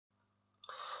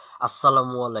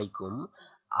আসসালামু আলাইকুম।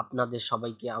 আপনাদের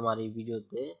সবাইকে আমার এই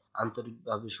ভিডিওতে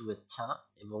আন্তরিকভাবে শুভেচ্ছা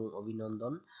এবং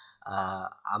অভিনন্দন। আহ,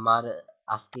 আমার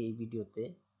আজকে এই ভিডিওতে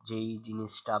যেই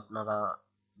জিনিসটা আপনারা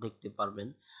দেখতে পারবেন,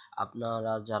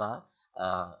 আপনারা যারা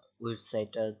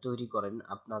ওয়েবসাইট তৈরি করেন,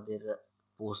 আপনাদের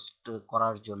পোস্ট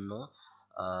করার জন্য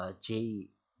যেই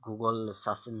গুগল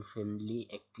সার্চ ফ্রেন্ডলি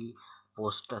একটি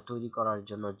পোস্ট তৈরি করার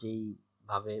জন্য যেই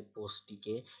ভাবে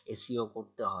পোস্টটিকে এসইও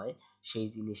করতে হয়, সেই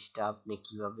জিনিসটা আপনি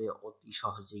কিভাবে অতি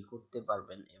সহজেই করতে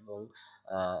পারবেন এবং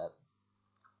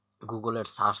গুগলের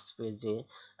সার্চ পেজে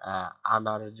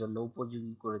আনার জন্য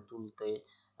উপযোগী করে তুলতে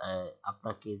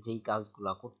আপনাকে যেই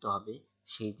কাজগুলা করতে হবে,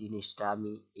 সেই জিনিসটা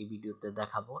আমি এই ভিডিওতে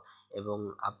দেখাবো এবং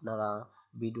আপনারা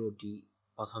ভিডিওটি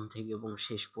প্রথম থেকে এবং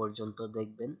শেষ পর্যন্ত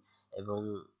দেখবেন এবং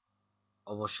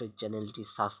অবশ্যই চ্যানেলটি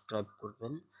সাবস্ক্রাইব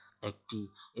করবেন। একটি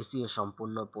এসইও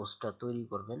সম্পূর্ণ পোস্টার তৈরি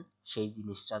করবেন, সেই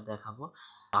জিনিসটা দেখাবো।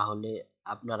 তাহলে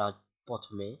আপনারা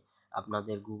প্রথমে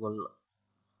আপনাদের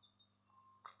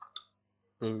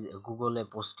গুগলে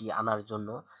পোস্টটি আনার জন্য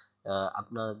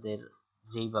আপনাদের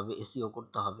যেইভাবে এসইও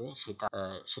করতে হবে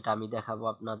সেটা আমি দেখাবো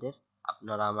আপনাদের।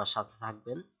 আপনারা আমার সাথে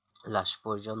থাকবেন লাস্ট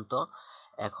পর্যন্ত।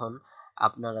 এখন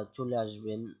আপনারা চলে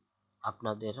আসবেন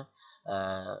আপনাদের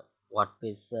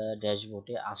ওয়ার্ডপ্রেস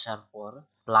ড্যাশবোর্ডে। আসার পর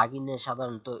প্লাগইনে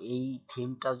সাধারণত এই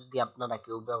থিমটা যদি আপনারা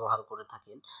কেউ ব্যবহার করে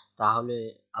থাকেন, তাহলে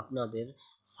আপনাদের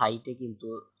সাইটে কিন্তু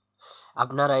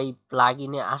আপনারা এই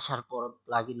প্লাগইনে আসার পর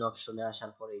প্লাগইন অপশনে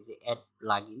আসার পর এই যে অ্যাড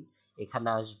প্লাগইন, এখানে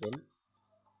আসবেন।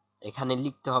 এখানে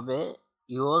লিখতে হবে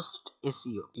yoast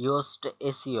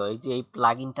SEO। এই যে এই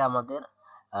প্লাগইনটা আমাদের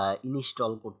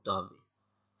ইনস্টল করতে হবে।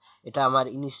 এটা আমার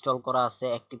ইনস্টল করা আছে,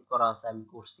 অ্যাক্টিভ করা আছে, আমি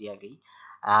করছি আগেই।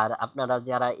 আর আপনারা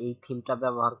যারা এই থিমটা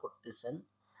ব্যবহার করতেছেন,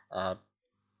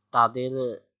 তাদের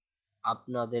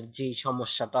আপনাদের যেই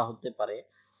সমস্যাটা হতে পারে,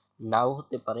 নাও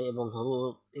হতে পারে এবং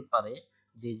হতে পারে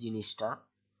যে জিনিসটা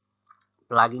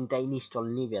প্লাগইনটা ইনস্টল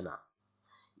নিবে না,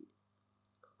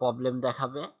 প্রবলেম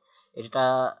দেখাবে। এটা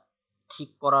ঠিক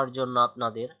করার জন্য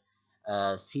আপনাদের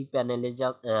সি প্যানেলে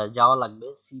যাওয়া লাগবে।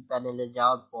 সি প্যানেলে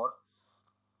যাওয়ার পর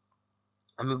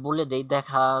আমি বলে দেই,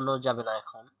 দেখানো যাবে না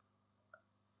এখন।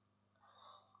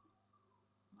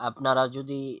 আপনারা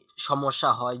যদি সমস্যা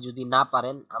হয়, যদি না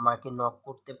পারেন, আমাকে নক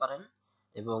করতে পারেন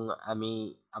এবং আমি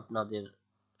আপনাদের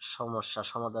সমস্যা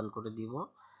সমাধান করে দিব।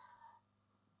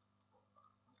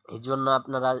 এই জন্য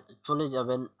আপনারা চলে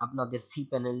যাবেন আপনাদের সি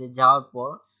প্যানেলে। যাওয়ার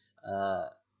পর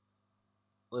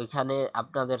ওইখানে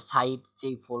আপনাদের সাইট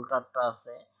যেই ফোল্ডারটা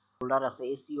আছে, ফোল্ডার আছে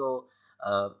এসইও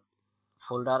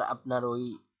ফোল্ডার, আপনার ওই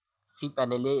সি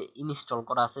প্যানেলে ইনস্টল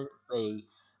করা আছে এই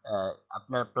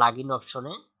আপনার প্লাগইন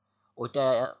অপশনে। ওইটা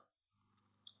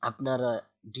আপনার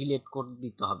ডিলিট করে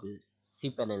দিতে হবে সি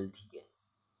প্যানেল থেকে।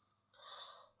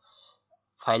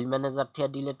 ফাইল ম্যানেজার থেকে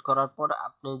ডিলিট করার পর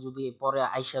আপনি যদি পরে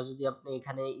আইসা যদি আপনি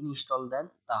এখানে ইনস্টল দেন,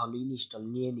 তাহলে ইনস্টল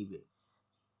নিয়ে নিবে।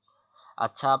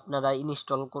 আচ্ছা, আপনারা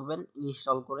ইনস্টল করবেন,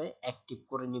 ইনস্টল করে অ্যাক্টিভ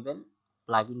করে নেবেন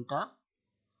প্লাগইনটা।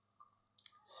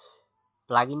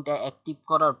 প্লাগইনটা অ্যাক্টিভ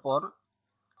করার পর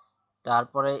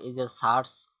তারপরে এই যে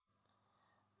সার্চ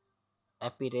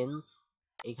অ্যাপিয়ারেন্স,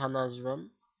 এখানে আসবেন।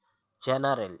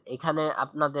 জেনারেল, এখানে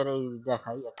আপনাদের এই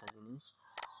দেখাই একটা জিনিস,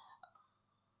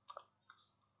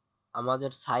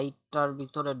 আমাদের সাইটটার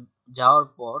ভিতরে যাওয়ার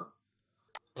পর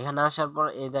এখানে আসার পর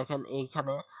এই দেখেন,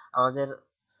 এইখানে আমাদের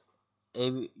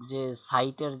এই যে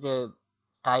সাইটের যে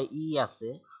আছে,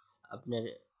 আপনার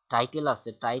টাইটেল আছে,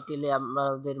 টাইটেলে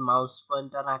আপনাদের মাউস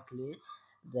পয়েন্টার রাখলে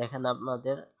দেখেন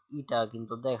আপনাদের ইটা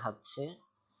কিন্তু দেখাচ্ছে,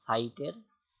 সাইটের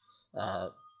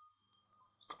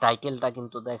টাইটেলটা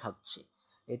কিন্তু দেখাচ্ছে।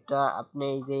 এটা আপনি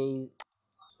এই যে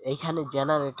এইখানে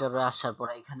জেনারেটরে আসার পর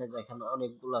এখানে দেখেন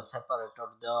অনেকগুলা সেপারেটর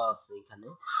দেওয়া আছে। এখানে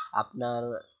আপনার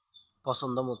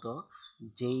পছন্দ মতো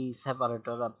যেই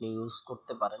সেপারেটর আপনি ইউজ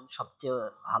করতে পারেন। সবচেয়ে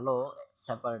ভালো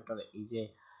সেপারেটর এই যে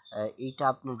এইটা,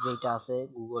 আপনি যেটা আছে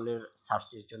গুগলের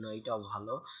সার্চের জন্য, এইটাও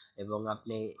ভালো এবং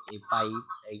আপনি এই পাইপ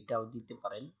এইটাও দিতে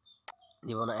পারেন।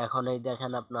 জীবন এখন এই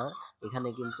দেখেন আপনার এখানে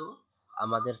কিন্তু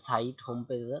আমাদের সাইট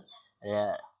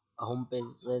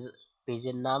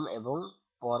পেজের নাম এবং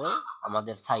পরে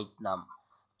আমাদের সাইট নাম।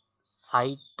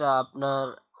 সাইটটা আপনার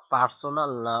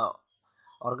পার্সোনাল না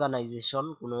অর্গানাইজেশন,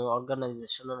 কোনো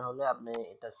অর্গানাইজেশনের হলে আপনি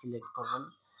এটা সিলেক্ট করবেন।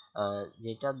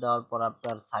 যেটা দেওয়ার পর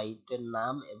আপনার সাইটের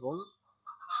নাম এবং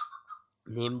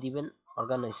নেম দিবেন,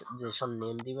 অর্গানাইজেশন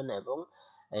নেম দিবেন এবং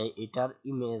এটার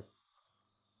ইমেজ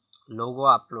লোগো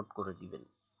আপলোড করে দিবেন।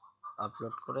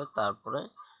 আপলোড করে তারপরে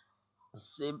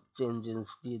সেভ চেঞ্জেস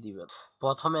দিয়ে দিবেন।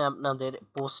 প্রথমে আপনাদের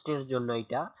পোস্টের জন্য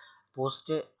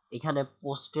এখানে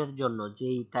পোস্টের জন্য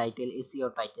যেই টাইটেল, এসইও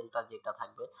টাইটেলটা যেটা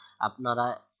থাকবে, আপনারা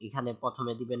এখানে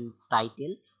প্রথমে দিবেন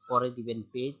টাইটেল, পরে দিবেন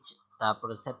পেজ,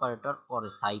 তারপরে সেপারেটর, পরে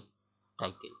সাইট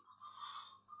টাইটেল,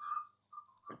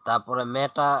 তারপরে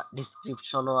মেটা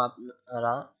ডিসক্রিপশনও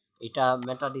আপনারা, এটা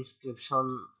মেটা ডিসক্রিপশন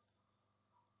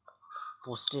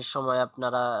পোস্টের সময়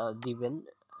আপনারা দিবেন,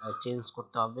 চেঞ্জ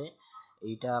করতে হবে।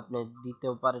 এইটা আপনি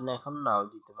দিতেও পারেন, এখন নাও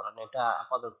দিতে পারেন, এটা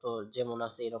আপাতত যেমন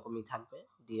আছে এরকমই থাকবে,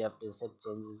 দিয়ে আপনি সেভ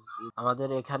চেঞ্জেস দিয়ে আমাদের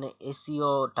এখানে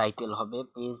এসইও টাইটেল হবে,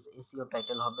 পেজ এসইও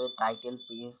টাইটেল হবে, টাইটেল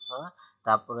পেজ,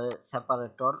 তারপরে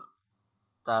সেপারেটর,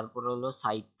 তারপরে হলো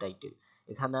সাইট টাইটেল।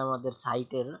 এখানে আমাদের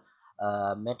সাইটের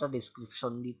মেটা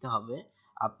ডিসক্রিপশন দিতে হবে।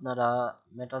 আপনারা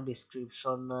মেটা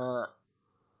ডিসক্রিপশন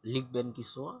লিখবেন,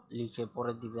 কিছু লিখে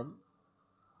পরে দিবেন।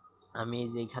 আমি এই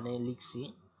যে এখানে লিখছি,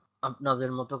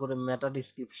 আপনাদের মতো করে মেটা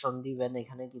ডিসক্রিপশন দিবেন,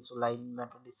 এখানে কিছু লাইন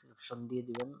মেটা ডিসক্রিপশন দিয়ে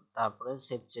দিবেন, তারপরে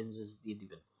সেভ চেঞ্জেস দিয়ে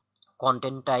দিবেন।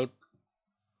 কন্টেন্ট টাইপ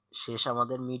শেষ,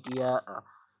 আমাদের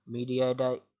মিডিয়া এটা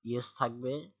ইয়েস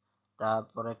থাকবে,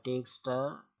 তারপরে টেক্সটটা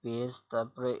পেজ,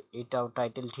 তারপরে এটাও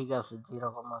টাইটেল ঠিক আছে,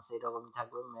 যেরকম আছে এরকমই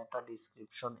থাকবে। মেটা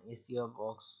ডিসক্রিপশন এসইও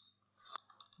বক্স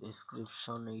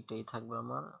ডিসক্রিপশন এইটাই থাকবে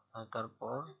আমার।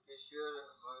 তারপর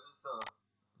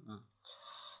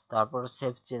তারপর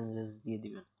সেভ চেঞ্জেস দিয়ে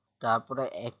দিবেন। তারপরে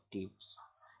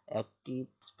অ্যাক্টিভ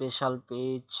স্পেশাল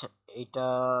পেজ, এটা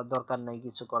দরকার নাই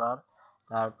কিছু করার।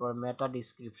 তারপর মেটা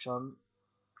ডিসক্রিপশন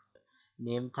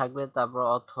নেম থাকবে, তারপর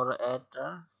অথর এট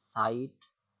সাইট,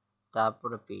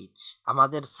 তারপরে পেজ।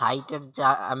 আমাদের সাইটের যা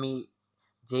আমি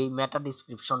যেই মেটা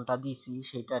ডিসক্রিপশনটা দিছি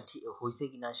সেটা ঠিক হয়েছে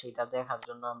কিনা সেটা দেখার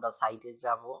জন্য আমরা সাইটে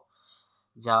যাব,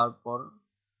 যাওয়ার পর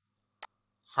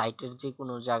সাইটের যে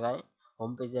কোনো জায়গায়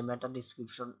হোম পেজে মেটা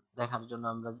ডিসক্রিপশন দেখার জন্য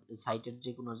আমরা সাইটের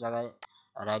যে কোনো জায়গায়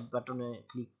রাইট বাটনে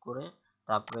ক্লিক করে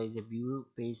তারপরে এই যে ভিউ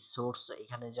পেজ সোর্স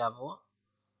এখানে যাব,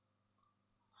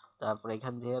 তারপরে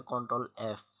এখান থেকে কন্ট্রোল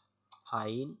এফ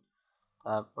ফাইন,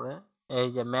 তারপরে এই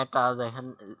যে মেটা দেখেন,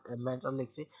 মেটা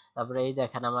লিখছি, তারপরে এই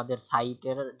দেখেন আমাদের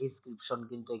সাইটের ডিসক্রিপশন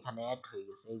কিন্তু এখানে অ্যাড হয়ে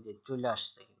গেছে, এই যে চলে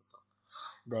আসছে কিন্তু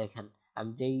দেখেন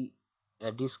আমি যেই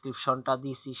ডিসক্রিপশনটা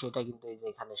দিছি সেটা কিন্তু এই যে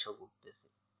এখানে শো করতেছে।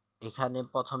 এখানে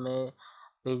প্রথমে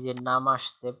পেজের নাম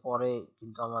আসছে, পরে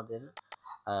কিন্তু আমাদের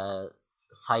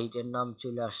সাইটের নাম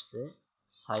চলে আসছে,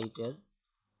 সাইটের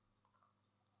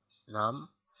নাম।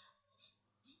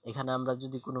 এখানে আমরা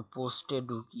যদি কোনো পোস্টে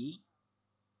ঢুকি,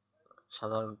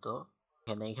 সাধারণত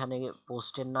এখানে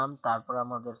পোস্টের নাম, তারপর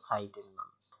আমাদের সাইটের নাম।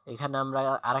 এখানে আমরা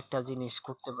আরেকটা জিনিস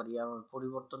করতে পারি, আমরা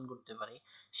পরিবর্তন করতে পারি,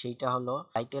 সেইটা হলো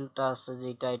টাইটেলটা আছে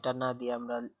যেটা, এটা না দিয়ে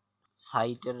আমরা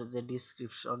সাইটের যে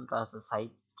ডিসক্রিপশনটা আছে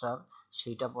সাইটটার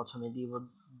সেইটা প্রথমে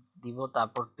দিব,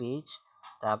 তারপর পেজ,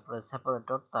 তারপরে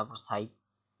সেপারেটর, তারপর সাইট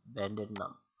ব্র্যান্ডের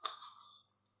নাম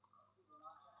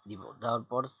দিব, দেওয়ার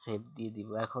পর সেভ দিয়ে দিব।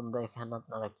 এখন দেখেন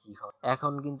আপনারা কি হয়,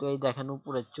 এখন কিন্তু এই দেখেন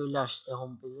উপরে চলে আসছে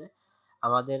হোম পেজে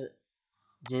আমাদের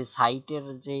যে সাইটের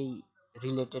যেই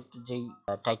রিলেটেড যেই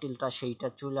টাইটেলটা সেইটা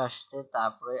চলে আসছে,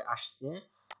 তারপরে আসছে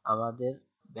আমাদের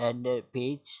ব্র্যান্ডের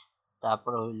পেজ,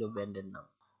 তারপরে হইলো ব্র্যান্ডের নাম।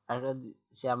 আর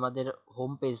সে আমাদের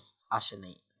হোম পেজ আসে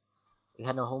নাই,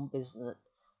 এখানে হোম পেজ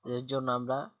এর জন্য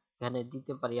আমরা এখানে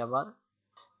দিতে পারি আবার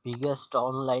biggest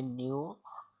online new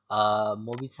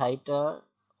movie site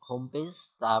home page,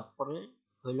 তারপরে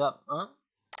হইলো আপনার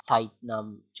সাইট নাম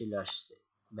চলে আসছে,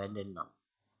 ব্র্যান্ডের নাম।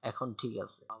 এখন ঠিক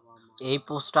আছে, এই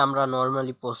পোস্টটা আমরা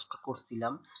নরমালি পোস্ট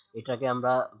করছিলাম, এটাকে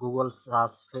আমরা গুগল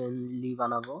সার্চ ফ্রেন্ডলি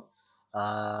বানাবো,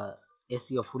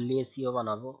 এসইও ফুললি এসইও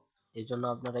বানাবো, এই জন্য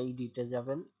আপনারা এডিটে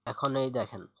যাবেন। এখন এই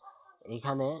দেখেন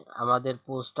এখানে আমাদের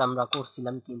পোস্ট আমরা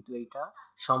করছিলাম, কিন্তু এটা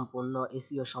সম্পূর্ণ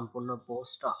এসইও সম্পূর্ণ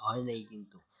পোস্ট হয় নাই,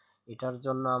 কিন্তু এটার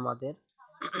জন্য আমাদের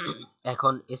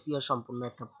এখন এসইও সম্পূর্ণ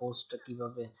একটা পোস্ট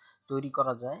কিভাবে তৈরি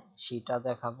করা যায় সেটা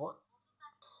দেখাবো।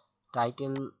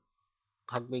 টাইটেল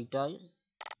থাকবে এটাই,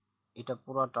 এটা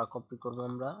পুরোটা কপি করব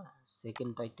আমরা,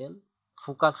 সেকেন্ড টাইটেল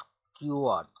ফোকাস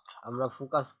কিওয়ার্ড, আমরা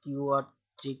ফোকাস কিওয়ার্ড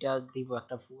যেটা দিব,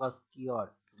 একটা ফোকাস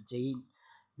কিওয়ার্ড যেই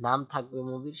নাম থাকবে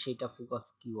মুভির সেটা ফোকাস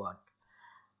কিওয়ার্ড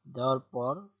দেওয়ার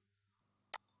পর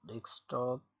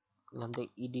ডেস্কটপ, এখান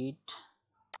থেকে এডিট,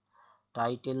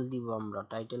 টাইটেল দিব আমরা,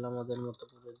 টাইটেল আমাদের মতো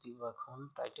করে দিব। এখন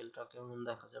টাইটেলটা কেমন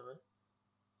দেখা যাবে,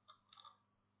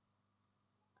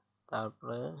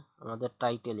 তারপরে আমাদের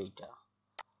টাইটেল এইটা,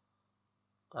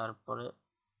 তারপরে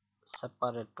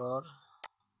সেপারেটর,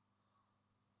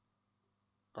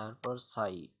 তারপর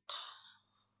সাইট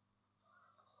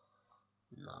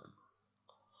নাম।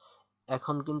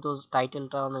 এখন কিন্তু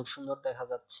টাইটেলটা অনেক সুন্দর দেখা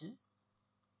যাচ্ছে,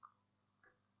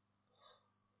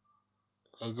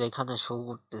 এই যে এখানে শো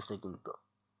করতেছে কিন্তু।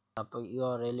 তারপর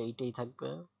ইউআরএল এইটাই থাকবে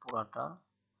পুরাটা,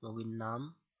 মুভির নাম,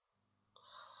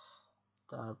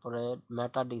 তারপরে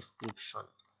মেটা ডিসক্রিপশন।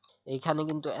 এইখানে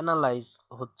কিন্তু অ্যানালাইজ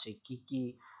হচ্ছে কি কি,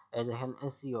 এই দেখেন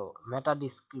এসইও মেটা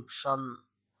ডিসক্রিপশন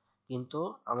কিন্তু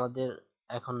আমাদের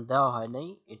এখন দেওয়া হয় নাই,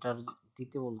 এটার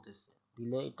দিতে বলতেছে,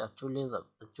 দিলে এটা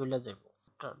চলে যাবে।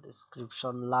 এটা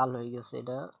ডেসক্রিপশন লাল হয়ে গেছে,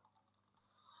 এটা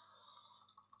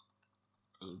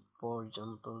এই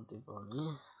পর্যন্ত দিব আমি।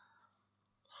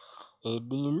 এই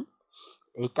ডিল,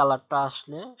 এই কালারটা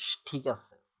আসলে ঠিক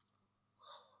আছে।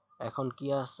 এখন কি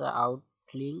আছে, আউট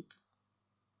লিঙ্ক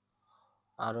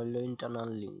আর হইলো ইন্টারনাল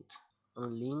লিঙ্ক,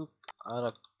 লিঙ্ক আর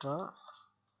একটা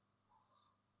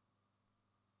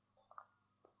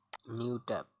নিউ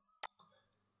ট্যাব।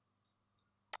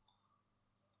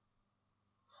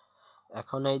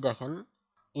 এখন এই দেখেন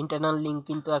ইন্টারনাল লিঙ্ক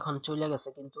কিন্তু এখন চলে গেছে,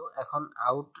 কিন্তু এখন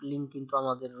আউট লিঙ্ক কিন্তু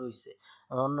আমাদের রয়েছে।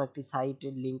 অন্য একটি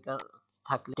সাইটের লিঙ্ক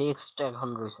থাকলে টেক্সট এখন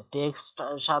রয়েছে। টেক্সট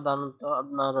সাধারণত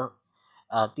আপনার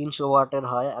 300 ওয়াটের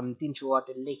হয়, আমি 300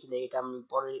 ওয়াটের লিখি না, এটা আমি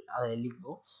পরে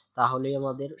লিখবো, তাহলেই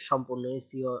আমাদের সম্পূর্ণ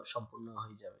এসইও সম্পূর্ণ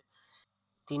হয়ে যাবে।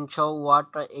 300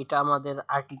 ওয়াট এটা আমাদের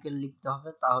আর্টিকেল লিখতে হবে,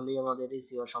 তাহলেই আমাদের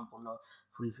এসইও সম্পূর্ণ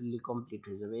ফুলফিলি কমপ্লিট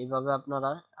হয়ে যাবে। এইভাবে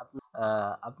আপনারা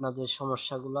আপনাদের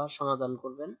সমস্যাগুলো সমাধান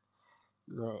করবেন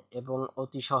এবং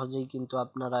অতি সহজেই কিন্তু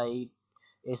আপনারা এই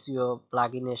এসইও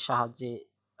প্লাগইনের সাহায্যে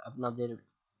আপনাদের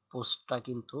পোস্টটা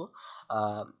কিন্তু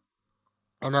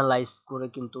অ্যানালাইজ করে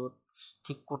কিন্তু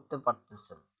ঠিক করতে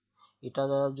পারতেছেন। এটা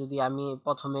যদি আমি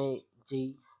প্রথমে যেই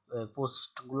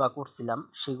পোস্টগুলা করছিলাম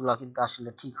সেগুলা কিন্তু আসলে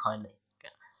ঠিক হয় নাই,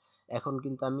 এখন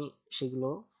কিন্তু আমি সেগুলো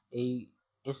এই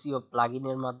এসইও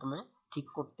প্লাগইনের মাধ্যমে ঠিক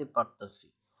করতে পারতেছি।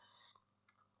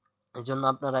 এজন্য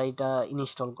আপনারা এটা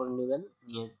ইনস্টল করে নেবেন,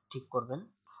 নিয়ে ঠিক করবেন।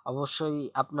 অবশ্যই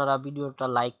আপনারা ভিডিওটা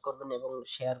লাইক করবেন এবং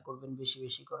শেয়ার করবেন বেশি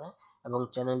বেশি করে, এবং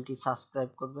চ্যানেলটি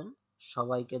সাবস্ক্রাইব করবেন।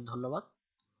 সবাইকে ধন্যবাদ,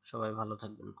 সবাই ভালো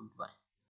থাকবেন, গুড বাই।